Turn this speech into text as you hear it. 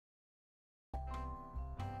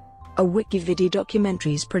a WikiVidi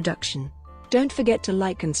documentaries production. Don't forget to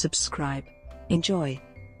like and subscribe. Enjoy.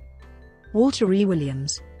 Walter E.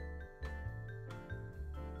 Williams.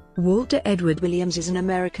 Walter Edward Williams is an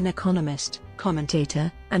American economist,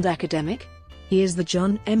 commentator, and academic. He is the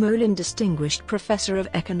John M. Olin Distinguished Professor of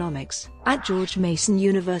Economics at George Mason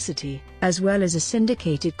University, as well as a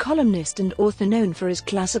syndicated columnist and author known for his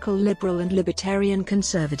classical liberal and libertarian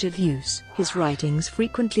conservative views. His writings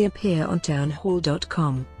frequently appear on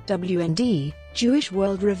townhall.com, WND, Jewish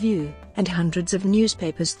World Review, and hundreds of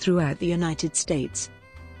newspapers throughout the United States.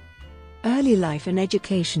 Early life and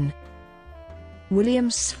education.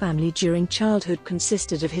 Williams' family during childhood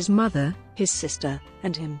consisted of his mother, his sister,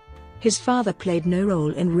 and him. His father played no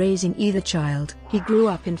role in raising either child. He grew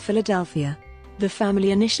up in Philadelphia. The family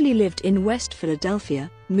initially lived in West Philadelphia,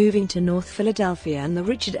 moving to North Philadelphia and the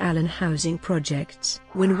Richard Allen housing projects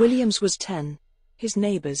when Williams was 10. His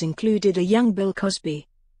neighbors included a young Bill Cosby.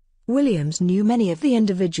 Williams knew many of the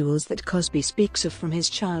individuals that Cosby speaks of from his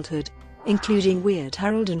childhood, including Weird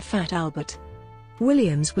Harold and Fat Albert.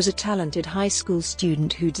 Williams was a talented high school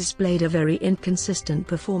student who displayed a very inconsistent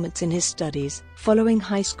performance in his studies. Following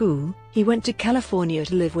high school, he went to California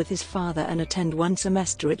to live with his father and attend one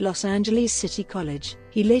semester at Los Angeles City College.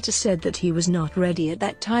 He later said that he was not ready at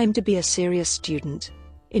that time to be a serious student.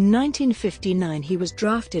 In 1959 he was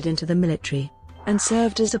drafted into the military, and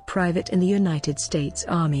served as a private in the United States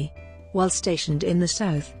Army. While stationed in the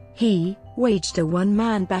South, he waged a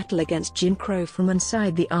one-man battle against Jim Crow from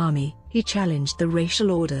inside the Army. He challenged the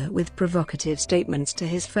racial order with provocative statements to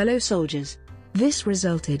his fellow soldiers. This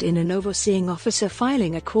resulted in an overseeing officer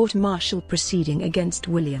filing a court-martial proceeding against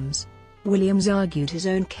Williams. Williams argued his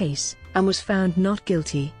own case, and was found not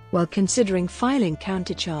guilty, while considering filing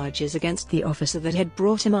countercharges against the officer that had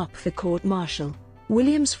brought him up for court-martial.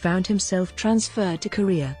 Williams found himself transferred to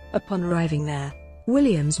Korea. Upon arriving there,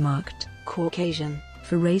 Williams marked Caucasian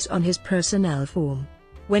for race on his personnel form.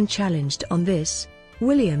 When challenged on this,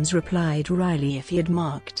 Williams replied wryly if he had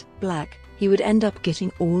marked black, he would end up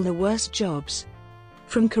getting all the worst jobs.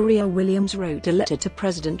 From Korea, Williams wrote a letter to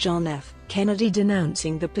President John F. Kennedy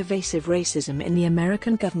denouncing the pervasive racism in the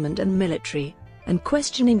American government and military, and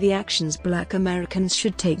questioning the actions Black Americans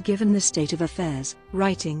should take given the state of affairs.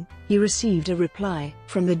 Writing, he received a reply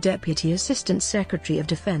from the Deputy Assistant Secretary of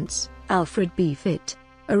Defense, Alfred B. Fitt,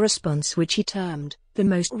 a response which he termed the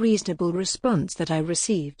most reasonable response that I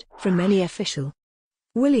received from any official.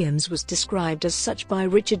 Williams was described as such by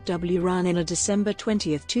Richard W. Ryan in a December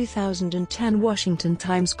 20, 2010 Washington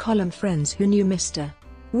Times column. Friends who knew Mr.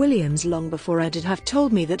 Williams long before I did have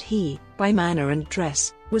told me that he, by manner and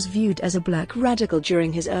dress, was viewed as a black radical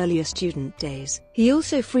during his earlier student days. He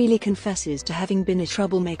also freely confesses to having been a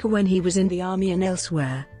troublemaker when he was in the Army and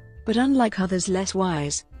elsewhere. But unlike others less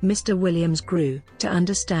wise, Mr. Williams grew to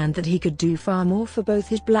understand that he could do far more for both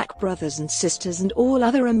his black brothers and sisters and all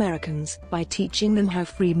other Americans by teaching them how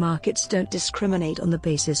free markets don't discriminate on the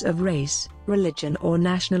basis of race, religion or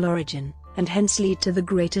national origin, and hence lead to the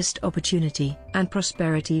greatest opportunity and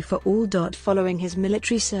prosperity for all. Following his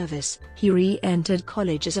military service, he re-entered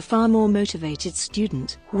college as a far more motivated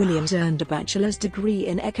student. Williams earned a bachelor's degree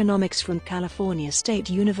in economics from California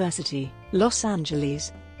State University, Los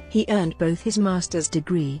Angeles. He earned both his master's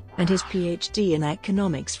degree and his PhD in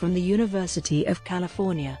economics from the University of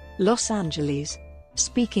California, Los Angeles.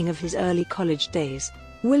 Speaking of his early college days,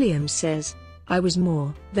 Williams says, "I was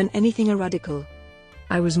more than anything a radical.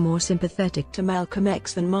 I was more sympathetic to Malcolm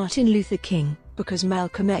X than Martin Luther King, because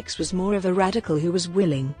Malcolm X was more of a radical who was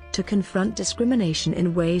willing to confront discrimination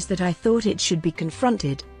in ways that I thought it should be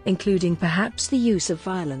confronted, including perhaps the use of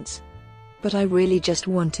violence. But I really just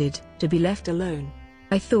wanted to be left alone.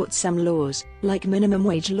 I thought some laws, like minimum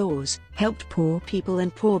wage laws, helped poor people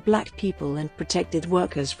and poor black people and protected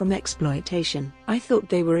workers from exploitation. I thought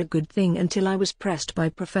they were a good thing until I was pressed by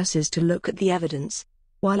professors to look at the evidence."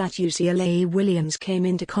 While at UCLA, Williams came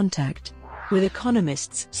into contact with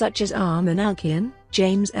economists such as Armin Alkian,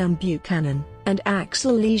 James M. Buchanan, and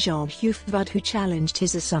Axel Lee Jean Hufvud who challenged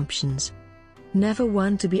his assumptions. Never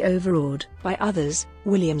one to be overawed by others,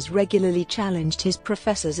 Williams regularly challenged his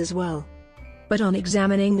professors as well. But on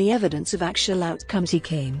examining the evidence of actual outcomes he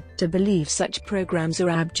came to believe such programs are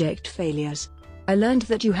abject failures. I learned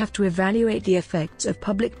that you have to evaluate the effects of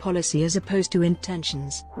public policy as opposed to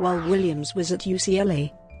intentions. While Williams was at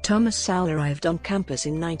UCLA, Thomas Sowell arrived on campus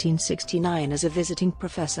in 1969 as a visiting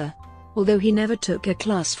professor. Although he never took a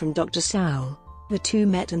class from Dr. Sowell, the two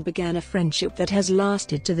met and began a friendship that has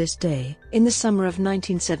lasted to this day. In the summer of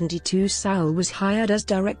 1972, Sowell was hired as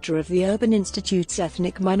director of the Urban Institute's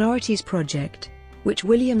Ethnic Minorities Project. which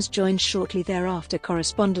Williams joined shortly thereafter.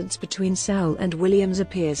 Correspondence between Sowell and Williams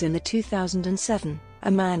appears in the 2007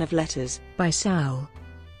 A Man of Letters by Sowell.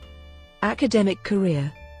 Academic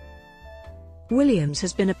career. Williams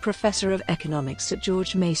has been a professor of economics at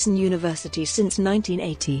George Mason University since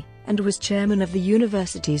 1980, and was chairman of the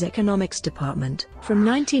university's economics department from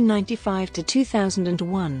 1995 to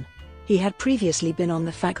 2001. He had previously been on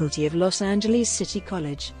the faculty of Los Angeles City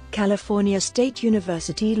College, California State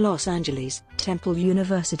University Los Angeles, Temple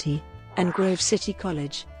University, and Grove City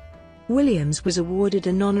College. Williams was awarded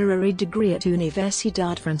an honorary degree at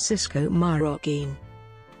Universidad Francisco Marroquín.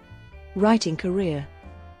 Writing career.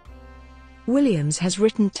 Williams has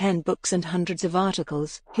written 10 books and hundreds of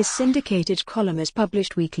articles. His syndicated column is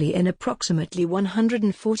published weekly in approximately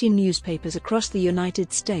 140 newspapers across the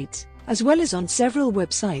United States, as well as on several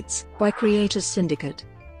websites by Creators Syndicate.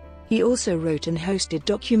 He also wrote and hosted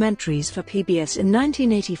documentaries for PBS in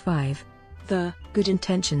 1985. The Good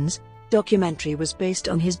Intentions documentary was based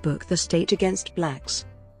on his book The State Against Blacks.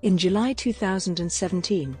 In July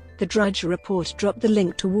 2017, the Drudge Report dropped the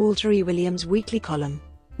link to Walter E. Williams' weekly column.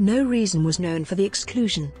 No reason was known for the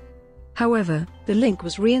exclusion. However, the link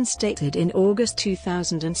was reinstated in August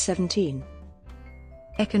 2017.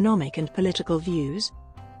 Economic and political views.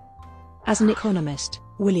 As an economist,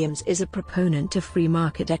 Williams is a proponent of free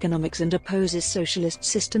market economics and opposes socialist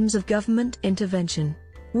systems of government intervention.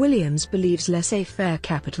 Williams believes laissez-faire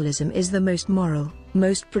capitalism is the most moral,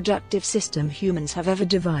 most productive system humans have ever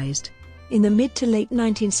devised. In the mid to late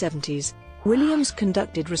 1970s, Williams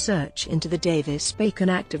conducted research into the Davis-Bacon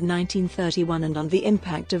Act of 1931 and on the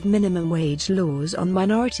impact of minimum wage laws on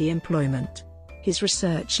minority employment. His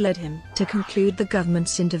research led him to conclude the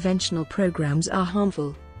government's interventional programs are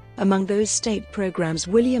harmful. Among those state programs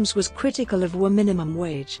Williams was critical of were minimum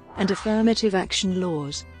wage and affirmative action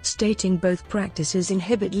laws, stating both practices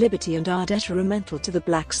inhibit liberty and are detrimental to the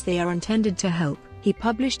blacks they are intended to help. He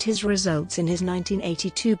published his results in his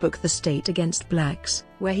 1982 book The State Against Blacks,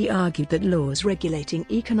 where he argued that laws regulating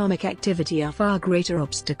economic activity are far greater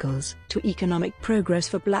obstacles to economic progress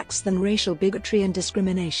for blacks than racial bigotry and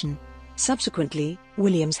discrimination. Subsequently,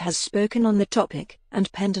 Williams has spoken on the topic,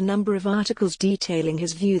 and penned a number of articles detailing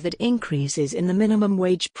his view that increases in the minimum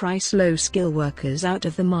wage price low-skill workers out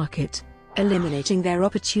of the market, eliminating their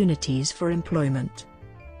opportunities for employment.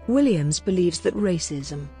 Williams believes that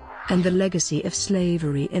racism and the legacy of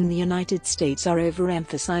slavery in the United States are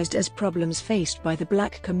overemphasized as problems faced by the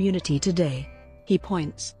black community today. He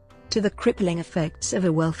points to the crippling effects of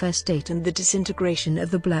a welfare state and the disintegration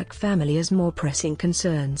of the black family as more pressing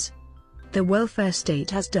concerns. The welfare state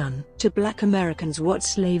has done to black Americans what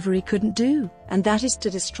slavery couldn't do, and that is to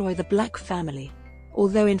destroy the black family.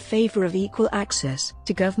 Although in favor of equal access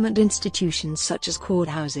to government institutions such as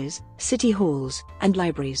courthouses, city halls, and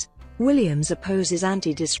libraries, Williams opposes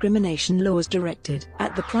anti-discrimination laws directed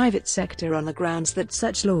at the private sector on the grounds that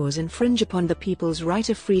such laws infringe upon the people's right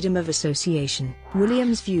of freedom of association.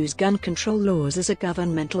 Williams views gun control laws as a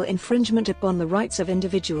governmental infringement upon the rights of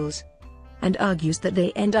individuals, and argues that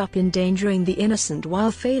they end up endangering the innocent while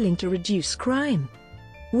failing to reduce crime.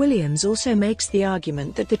 Williams also makes the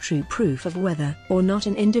argument that the true proof of whether or not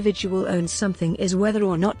an individual owns something is whether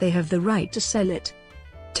or not they have the right to sell it.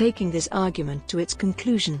 Taking this argument to its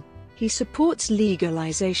conclusion, he supports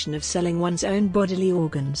legalization of selling one's own bodily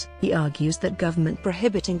organs. He argues that government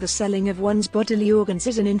prohibiting the selling of one's bodily organs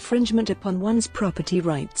is an infringement upon one's property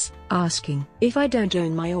rights, asking, "If I don't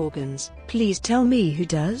own my organs, please tell me who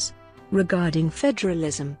does?" Regarding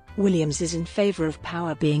federalism, Williams is in favor of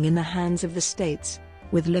power being in the hands of the states,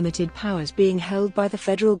 with limited powers being held by the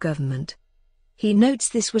federal government. He notes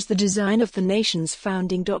this was the design of the nation's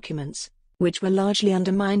founding documents, which were largely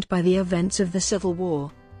undermined by the events of the Civil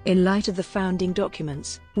War. In light of the founding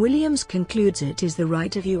documents, Williams concludes it is the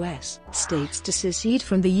right of U.S. states to secede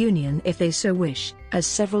from the Union if they so wish, as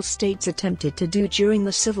several states attempted to do during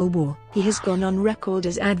the Civil War. He has gone on record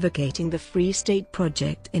as advocating the Free State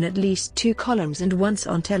Project in at least 2 columns and once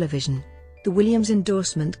on television. The Williams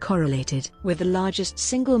endorsement correlated with the largest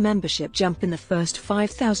single membership jump in the first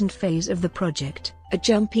 5,000 phase of the project, a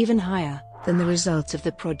jump even higher than the results of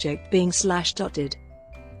the project being slashdotted.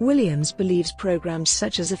 Williams believes programs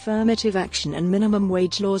such as affirmative action and minimum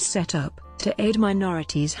wage laws set up to aid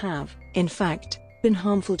minorities have, in fact, been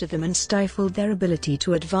harmful to them and stifled their ability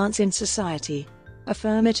to advance in society.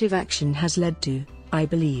 Affirmative action has led to, I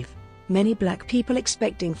believe, many black people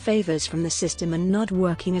expecting favors from the system and not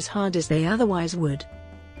working as hard as they otherwise would.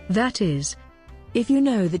 That is, if you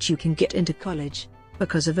know that you can get into college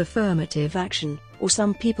because of affirmative action, or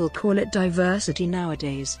some people call it diversity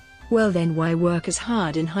nowadays, well then why work as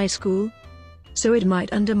hard in high school? so it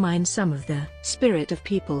might undermine some of the spirit of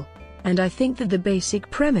people. And I think that the basic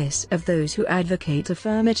premise of those who advocate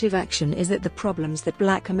affirmative action is that the problems that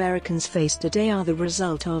Black Americans face today are the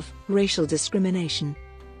result of racial discrimination.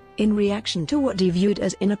 In reaction to what he viewed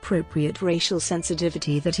as inappropriate racial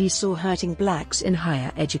sensitivity that he saw hurting blacks in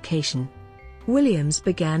higher education, Williams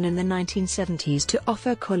began in the 1970s to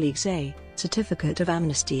offer colleagues a certificate of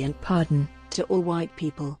amnesty and pardon to all white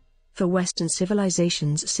people for Western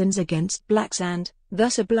civilization's sins against blacks and,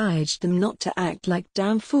 thus obliged them not to act like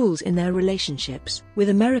damn fools in their relationships with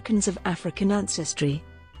Americans of African ancestry.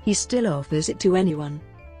 He still offers it to anyone.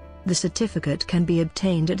 The certificate can be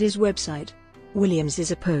obtained at his website. Williams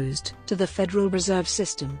is opposed to the Federal Reserve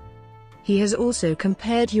System. He has also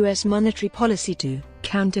compared U.S. monetary policy to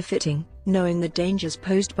counterfeiting. Knowing the dangers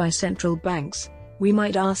posed by central banks, we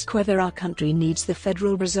might ask whether our country needs the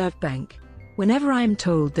Federal Reserve Bank. Whenever I am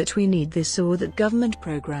told that we need this or that government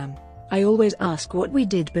program, I always ask what we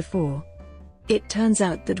did before. It turns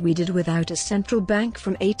out that we did without a central bank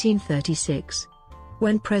from 1836.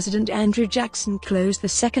 When President Andrew Jackson closed the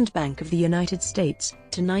Second Bank of the United States,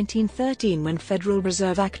 to 1913 when Federal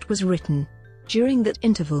Reserve Act was written. During that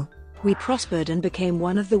interval, we prospered and became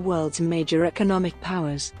one of the world's major economic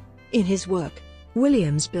powers. In his work,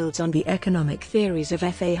 Williams builds on the economic theories of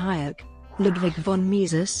F. A. Hayek, Ludwig von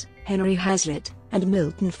Mises, Henry Hazlitt, and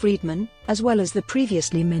Milton Friedman, as well as the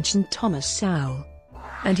previously mentioned Thomas Sowell.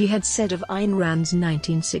 And he had said of Ayn Rand's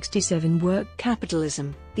 1967 work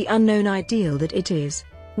Capitalism, the unknown ideal, that it is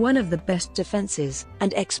one of the best defenses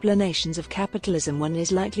and explanations of capitalism one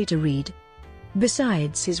is likely to read.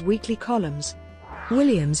 Besides his weekly columns,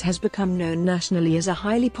 Williams has become known nationally as a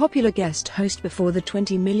highly popular guest host before the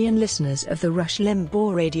 20 million listeners of the Rush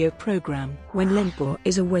Limbaugh radio program when Limbaugh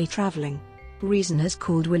is away traveling. Reason has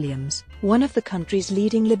called Williams one of the country's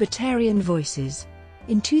leading libertarian voices.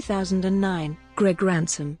 In 2009, Greg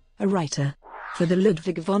Ransom, a writer for the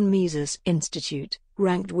Ludwig von Mises Institute,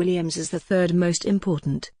 ranked Williams as the third most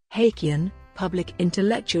important Hayekian public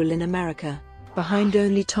intellectual in America, behind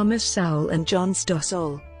only Thomas Sowell and John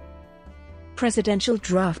Stossel. Presidential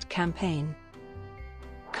draft campaign.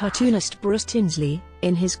 Cartoonist Bruce Tinsley,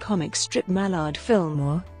 in his comic strip Mallard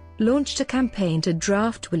Fillmore, launched a campaign to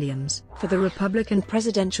draft Williams for the Republican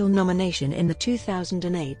presidential nomination in the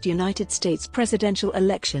 2008 United States presidential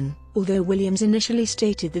election. Although Williams initially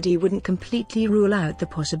stated that he wouldn't completely rule out the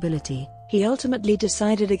possibility, he ultimately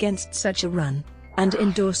decided against such a run and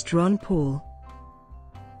endorsed Ron Paul.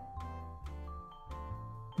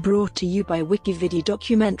 Brought to you by WikiVidi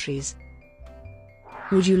Documentaries.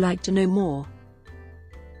 Would you like to know more?